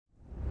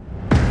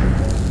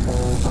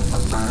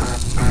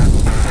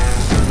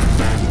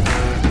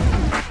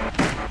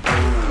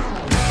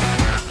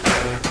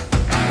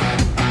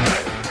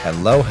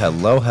Hello,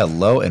 hello,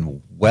 hello,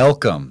 and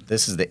welcome.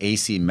 This is the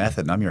AC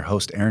Method, and I'm your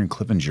host, Aaron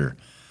Clippinger.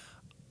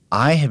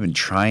 I have been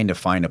trying to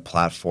find a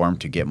platform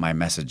to get my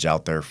message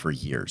out there for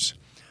years.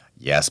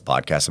 Yes,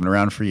 podcasts have been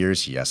around for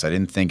years. Yes, I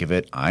didn't think of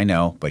it. I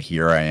know, but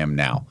here I am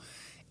now.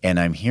 And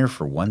I'm here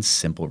for one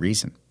simple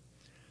reason.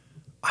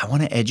 I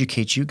want to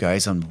educate you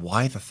guys on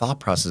why the thought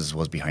process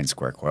was behind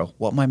Square Coil,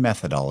 what my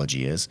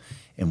methodology is,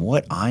 and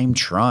what I'm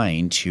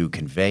trying to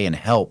convey and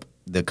help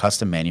the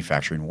custom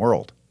manufacturing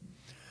world.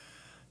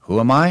 Who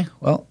am I?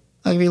 Well,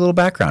 I'll give you a little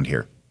background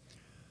here.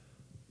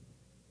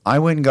 I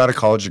went and got a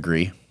college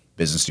degree,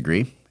 business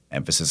degree,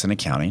 emphasis in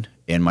accounting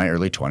in my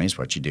early 20s,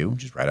 what you do,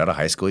 just right out of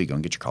high school, you go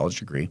and get your college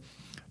degree.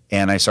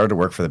 And I started to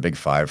work for the Big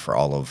Five for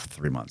all of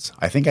 3 months.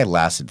 I think I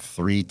lasted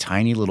 3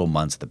 tiny little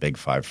months at the Big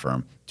Five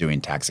firm doing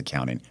tax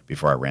accounting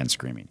before I ran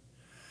screaming.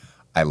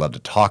 I love to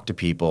talk to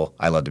people.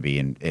 I love to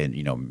be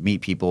meet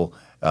people,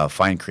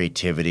 find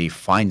creativity,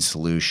 find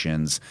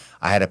solutions.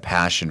 I had a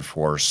passion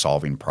for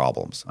solving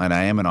problems. And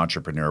I am an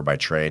entrepreneur by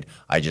trade.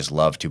 I just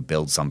love to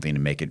build something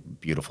and make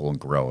it beautiful and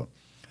grow.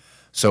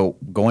 So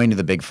going to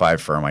the Big Five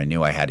firm, I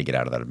knew I had to get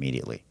out of that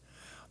immediately.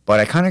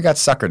 But I kind of got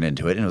suckered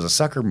into it, and it was a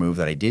sucker move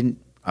that I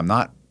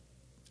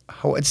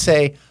would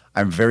say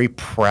I'm very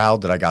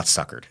proud that I got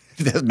suckered,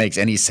 if that makes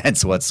any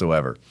sense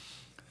whatsoever.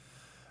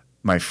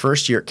 My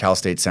first year at Cal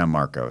State San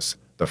Marcos,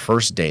 the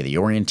first day, the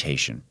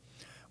orientation,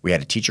 we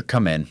had a teacher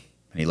come in,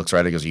 and he looks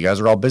right, he goes, "You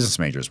guys are all business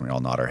majors." And we all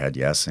nod our head,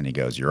 yes. And he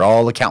goes, "You're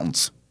all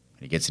accountants."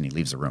 And he gets in, he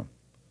leaves the room.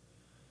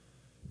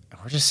 And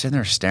we're just sitting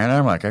there staring at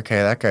him like, okay,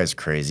 that guy's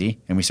crazy.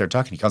 And we start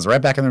talking. He comes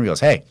right back in the room, he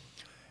goes, "Hey,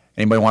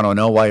 anybody want to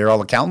know why you're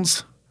all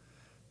accountants?"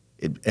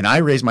 And I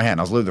raised my hand.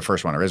 I was literally the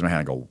first one. I raised my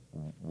hand and go,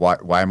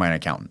 why am I an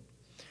accountant?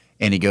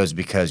 And he goes,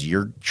 "Because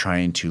you're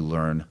trying to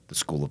learn the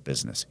school of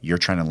business. You're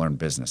trying to learn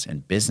business.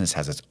 And business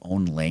has its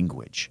own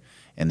language.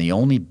 And the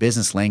only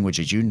business language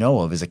that you know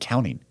of is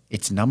accounting.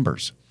 It's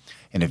numbers.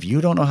 And if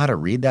you don't know how to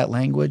read that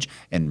language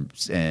and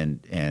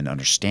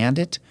understand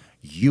it,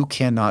 you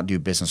cannot do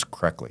business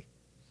correctly.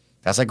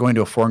 That's like going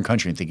to a foreign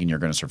country and thinking you're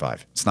going to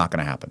survive. It's not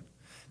going to happen.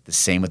 The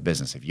same with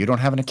business. If you don't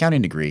have an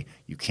accounting degree,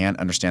 you can't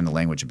understand the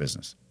language of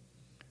business."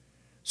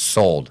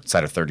 Sold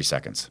inside of 30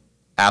 seconds.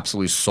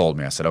 Absolutely sold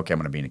me. I said, okay, I'm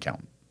going to be an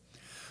accountant.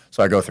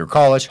 So I go through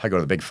college. I go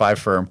to the Big Five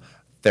firm,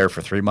 there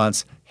for 3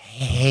 months.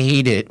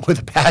 Hate it with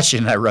a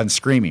passion. I run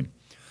screaming.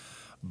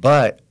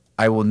 But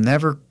I will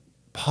never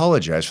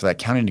apologize for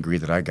that accounting degree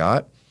that I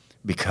got,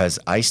 because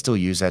I still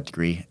use that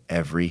degree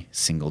every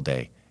single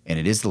day. And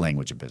it is the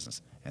language of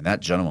business. And that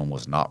gentleman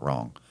was not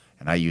wrong.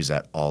 And I use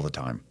that all the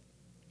time.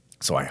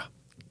 So I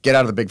get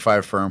out of the Big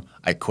Five firm.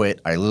 I quit.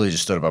 I literally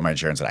just stood up on my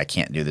chair and said, I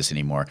can't do this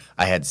anymore.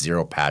 I had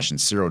zero passion,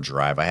 zero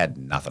drive. I had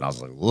nothing. I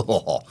was like,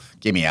 whoa,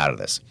 get me out of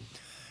this.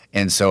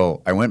 And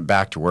so I went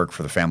back to work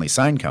for the family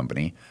sign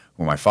company,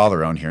 who my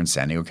father owned here in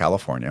San Diego,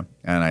 California.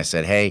 And I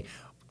said, "Hey,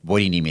 what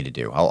do you need me to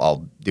do?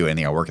 I'll do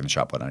anything. I'll work in the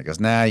shop." And he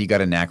goes, "Nah, you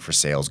got a knack for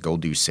sales. Go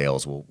do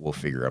sales. We'll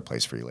figure out a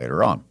place for you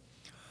later on."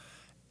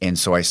 And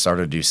so I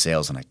started to do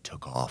sales, and I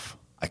took off.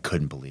 I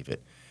couldn't believe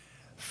it.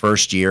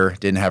 First year,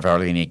 didn't have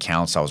hardly any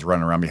accounts. I was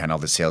running around behind all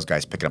the sales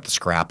guys picking up the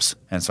scraps.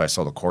 And so I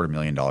sold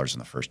 $250,000 in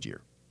the first year.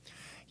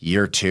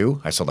 Year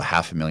 2, I sold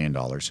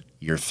 $500,000.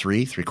 Year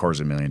 3,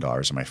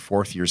 $750,000. In my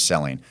 4th year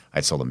selling,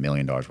 I'd sold $1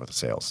 million worth of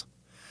sales.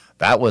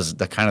 That was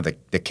the kind of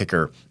the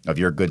kicker of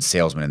you're a good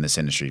salesman in this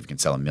industry if you can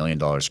sell $1 million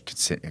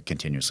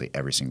continuously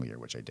every single year,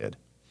 which I did.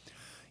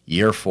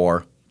 Year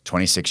 4,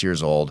 26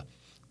 years old,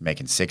 I'm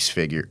making six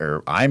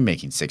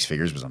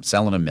figures because I'm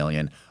selling $1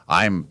 million.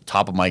 I'm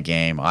top of my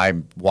game.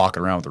 I'm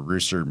walking around with a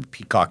rooster and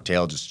peacock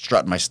tail, just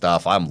strutting my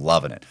stuff. I'm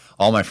loving it.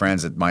 All my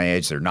friends at my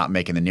age, they're not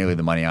making nearly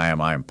the money I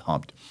am. I am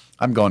pumped.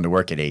 I'm going to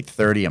work at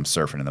 8:30. I'm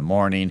surfing in the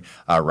morning,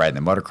 riding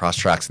the motocross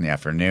tracks in the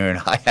afternoon.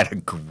 I had a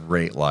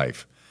great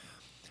life.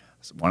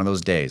 So one of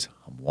those days,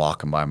 I'm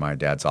walking by my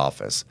dad's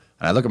office,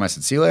 and I look at him, I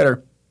said, "See you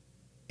later."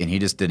 And he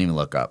just didn't even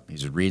look up.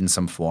 He's just reading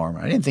some form.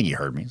 I didn't think he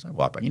heard me. So I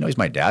walked by. He's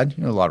my dad.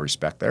 A lot of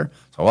respect there.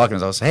 So I walk in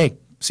his house, "Hey,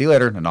 see you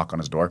later," and I knock on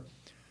his door.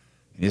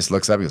 And he just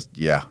looks up. He goes,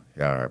 yeah,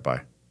 all right,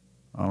 bye.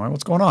 I'm like,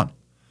 "What's going on?"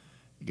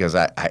 He goes,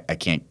 I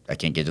can't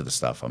get to the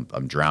stuff.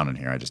 I'm drowning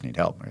here. I just need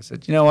help. I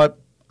said, "You know what?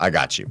 I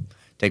got you."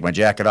 Take my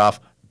jacket off,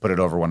 put it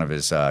over one of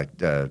his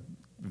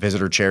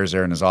visitor chairs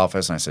there in his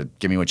office, and I said,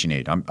 "Give me what you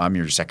need. I'm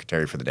your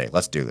secretary for the day.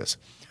 Let's do this."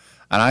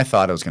 And I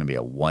thought it was going to be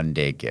a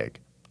one-day gig.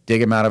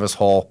 Dig him out of his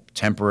hole,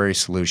 temporary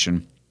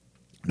solution,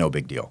 no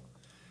big deal.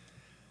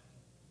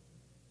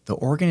 The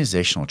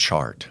organizational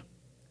chart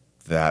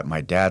that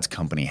my dad's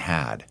company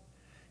had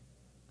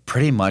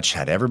pretty much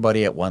had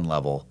everybody at one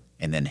level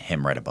and then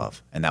him right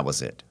above, and that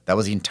was it. That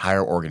was the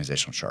entire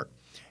organizational chart.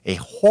 A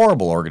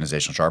horrible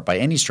organizational chart by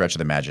any stretch of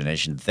the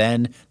imagination.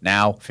 Then,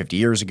 now, 50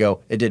 years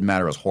ago, it didn't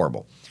matter. It was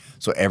horrible.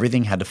 So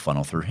everything had to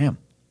funnel through him.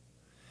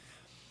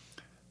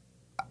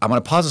 I'm going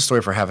to pause the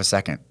story for half a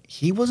second.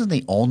 He wasn't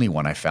the only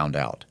one I found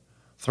out.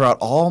 Throughout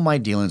all my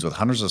dealings with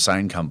hundreds of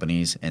sign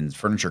companies and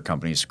furniture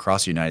companies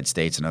across the United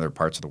States and other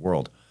parts of the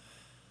world,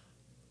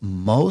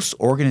 most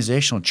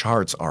organizational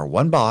charts are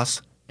one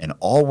boss and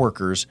all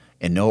workers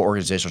and no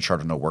organizational chart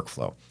or no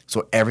workflow.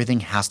 So everything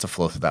has to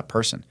flow through that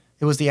person.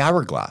 It was the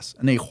hourglass,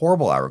 and a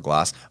horrible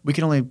hourglass. We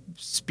could only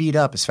speed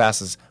up as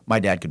fast as my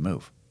dad could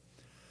move.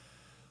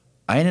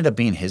 I ended up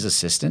being his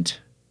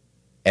assistant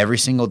every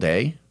single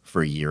day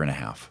for a year and a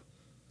half.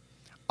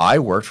 I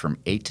worked from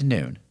 8 to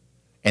noon,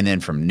 and then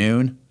from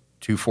noon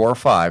to 4 or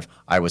 5,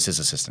 I was his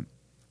assistant.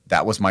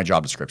 That was my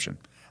job description.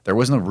 There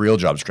wasn't a real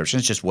job description.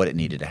 It's just what it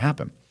needed to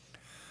happen.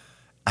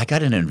 I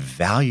got an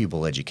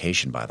invaluable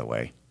education, by the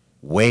way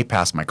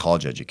past my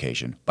college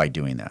education by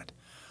doing that.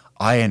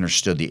 I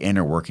understood the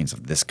inner workings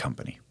of this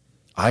company.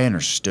 I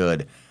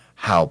understood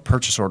how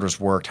purchase orders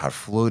worked, how it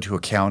flew to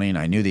accounting.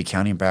 I knew the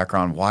accounting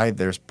background, why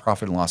there's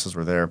profit and losses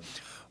were there,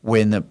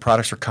 when the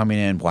products were coming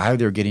in, why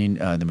they're getting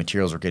the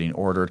materials were getting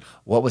ordered,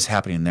 what was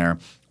happening there,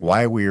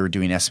 why we were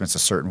doing estimates a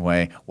certain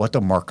way, what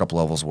the markup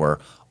levels were.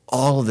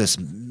 All of this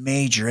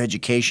major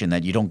education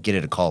that you don't get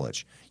at a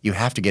college. You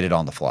have to get it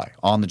on the fly,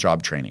 on the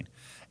job training.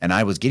 And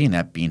I was getting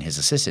that being his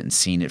assistant and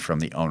seeing it from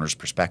the owner's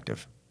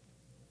perspective.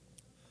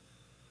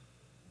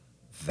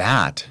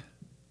 That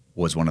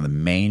was one of the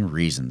main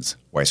reasons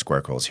why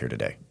SquareCoil is here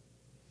today.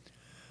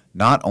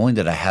 Not only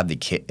did I have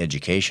the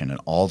education and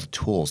all the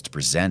tools to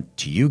present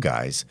to you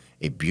guys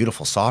a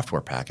beautiful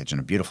software package and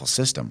a beautiful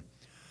system,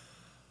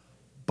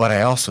 but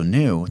I also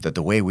knew that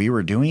the way we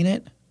were doing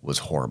it was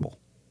horrible.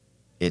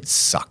 It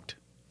sucked.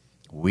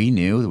 We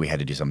knew that we had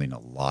to do something a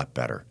lot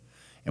better,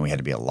 and we had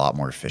to be a lot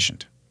more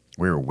efficient.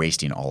 We were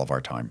wasting all of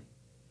our time.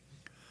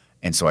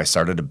 And so I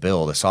started to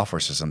build a software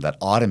system that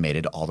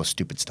automated all the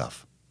stupid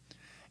stuff.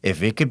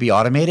 If it could be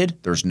automated,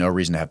 there's no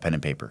reason to have pen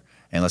and paper.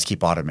 And let's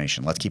keep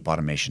automation. Let's keep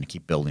automation and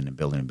keep building and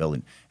building and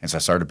building. And so I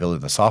started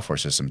building the software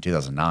system in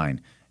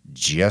 2009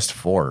 just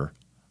for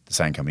the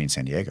sign company in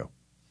San Diego.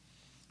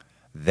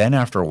 Then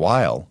after a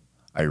while,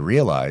 I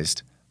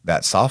realized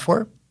that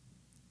software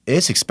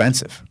is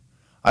expensive.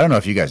 I don't know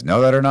if you guys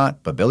know that or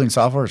not, but building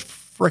software is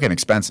freaking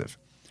expensive.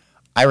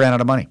 I ran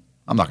out of money.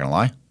 I'm not going to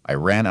lie. I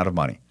ran out of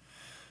money.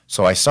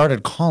 So I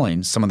started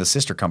calling some of the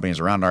sister companies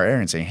around our area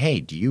and saying,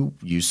 hey, do you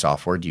use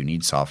software? Do you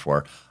need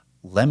software?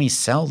 Let me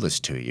sell this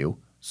to you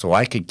so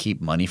I could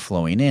keep money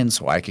flowing in,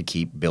 so I could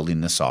keep building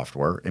the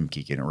software and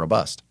keeping it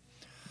robust.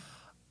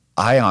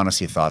 I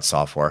honestly thought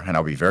software, and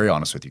I'll be very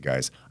honest with you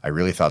guys, I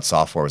really thought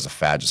software was a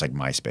fad just like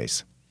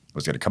MySpace. It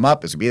was going to come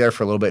up, it was going to be there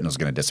for a little bit, and it was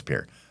going to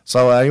disappear.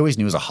 So I always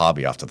knew it was a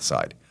hobby off to the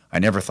side. I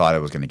never thought I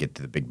was going to get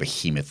to the big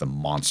behemoth, the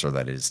monster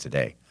that it is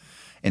today.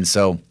 And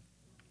so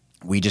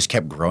we just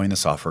kept growing the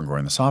software and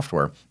growing the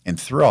software. And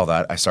through all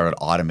that, I started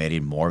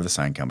automating more of the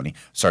sign company,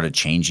 started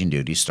changing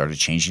duties, started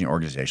changing the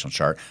organizational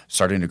chart,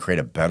 starting to create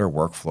a better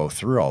workflow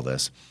through all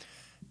this.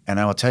 And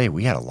I will tell you,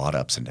 we had a lot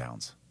of ups and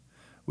downs.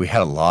 We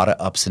had a lot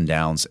of ups and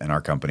downs in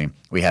our company.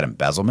 We had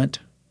embezzlement.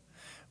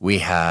 We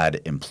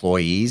had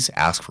employees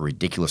ask for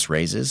ridiculous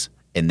raises.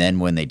 And then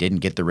when they didn't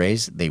get the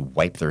raise, they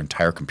wiped their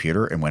entire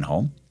computer and went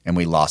home. And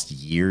we lost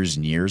years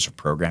and years of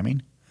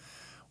programming.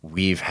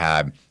 We've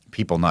had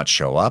people not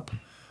show up.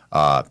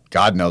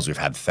 God knows we've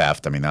had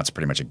theft. I mean, that's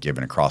pretty much a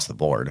given across the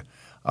board.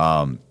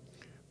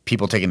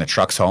 People taking the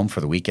trucks home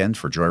for the weekend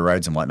for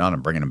joyrides and whatnot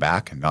and bringing them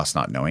back and us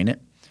not knowing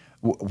it.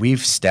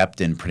 We've stepped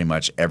in pretty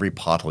much every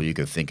pothole you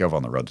could think of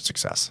on the road to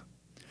success.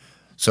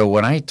 So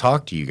when I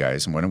talk to you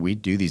guys and when we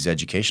do these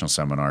educational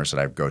seminars that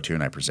I go to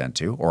and I present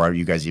to, or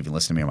you guys even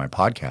listen to me on my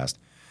podcast,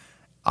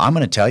 I'm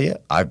going to tell you,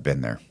 I've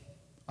been there.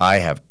 I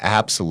have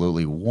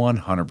absolutely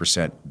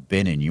 100%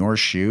 been in your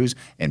shoes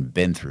and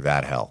been through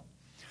that hell.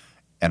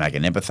 And I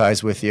can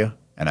empathize with you,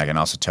 and I can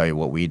also tell you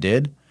what we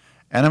did,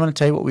 and I'm going to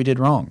tell you what we did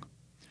wrong.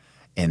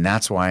 And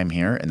that's why I'm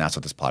here, and that's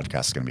what this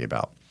podcast is going to be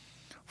about.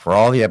 For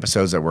all the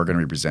episodes that we're going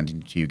to be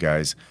presenting to you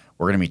guys,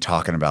 we're going to be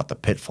talking about the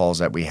pitfalls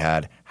that we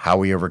had, how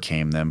we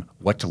overcame them,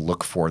 what to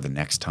look for the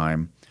next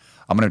time.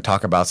 I'm going to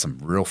talk about some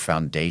real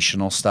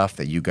foundational stuff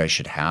that you guys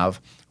should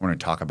have. We're going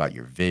to talk about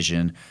your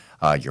vision,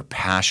 your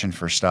passion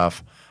for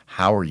stuff.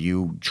 How are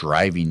you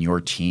driving your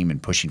team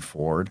and pushing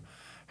forward?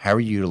 How are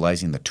you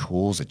utilizing the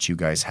tools that you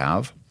guys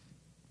have?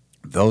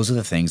 Those are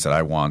the things that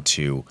I want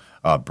to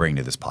bring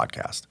to this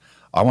podcast.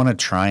 I want to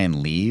try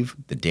and leave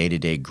the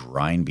day-to-day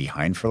grind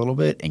behind for a little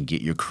bit and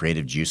get your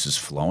creative juices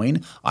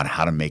flowing on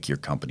how to make your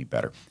company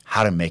better,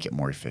 how to make it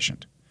more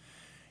efficient.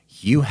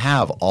 You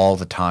have all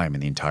the time in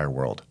the entire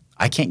world.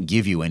 I can't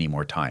give you any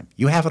more time.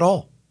 You have it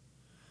all.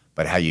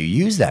 But how you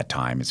use that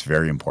time is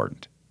very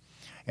important.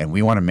 And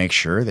we want to make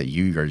sure that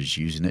you are just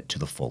using it to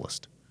the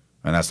fullest.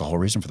 And that's the whole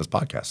reason for this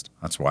podcast.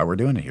 That's why we're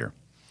doing it here.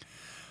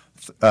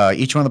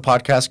 Each one of the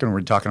podcasts,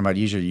 we're talking about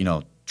usually,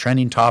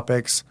 trending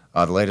topics,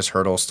 the latest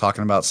hurdles,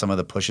 talking about some of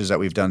the pushes that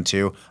we've done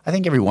too. I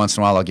think every once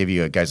in a while I'll give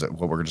you guys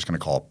what we're just going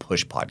to call a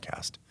push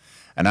podcast.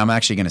 And I'm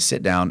actually going to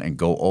sit down and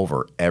go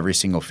over every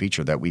single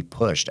feature that we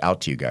pushed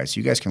out to you guys so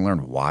you guys can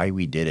learn why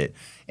we did it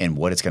and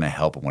what it's going to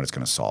help and what it's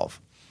going to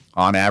solve.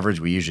 On average,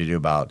 we usually do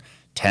about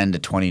 10 to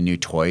 20 new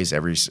toys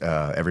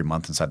every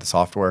month inside the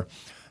software.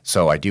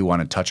 So I do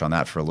want to touch on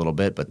that for a little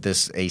bit, but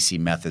this AC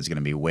method is going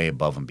to be way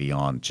above and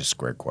beyond just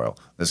squared coil.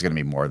 This is going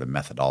to be more of the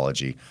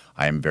methodology.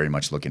 I am very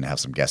much looking to have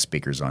some guest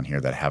speakers on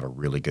here that have a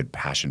really good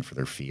passion for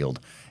their field,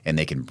 and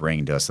they can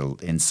bring to us the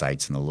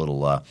insights and the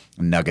little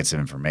nuggets of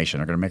information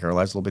that are going to make our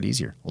lives a little bit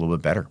easier, a little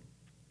bit better.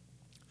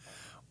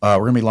 We're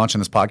going to be launching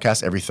this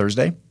podcast every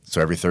Thursday.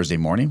 So every Thursday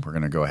morning, we're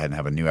going to go ahead and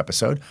have a new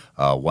episode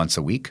once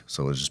a week.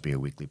 So it'll just be a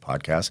weekly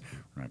podcast.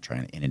 We're going to try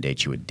and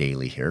inundate you with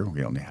daily here.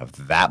 We don't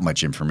have that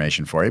much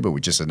information for you, but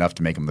we just enough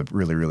to make them look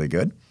really, really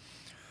good.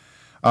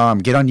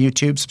 Get on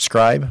YouTube,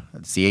 subscribe.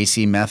 It's the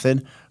AC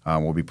Method.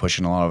 We'll be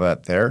pushing a lot of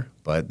that there.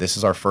 But this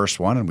is our first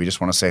one, and we just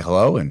want to say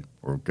hello, and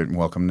we're good and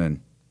welcome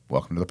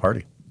to the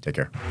party. Take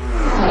care.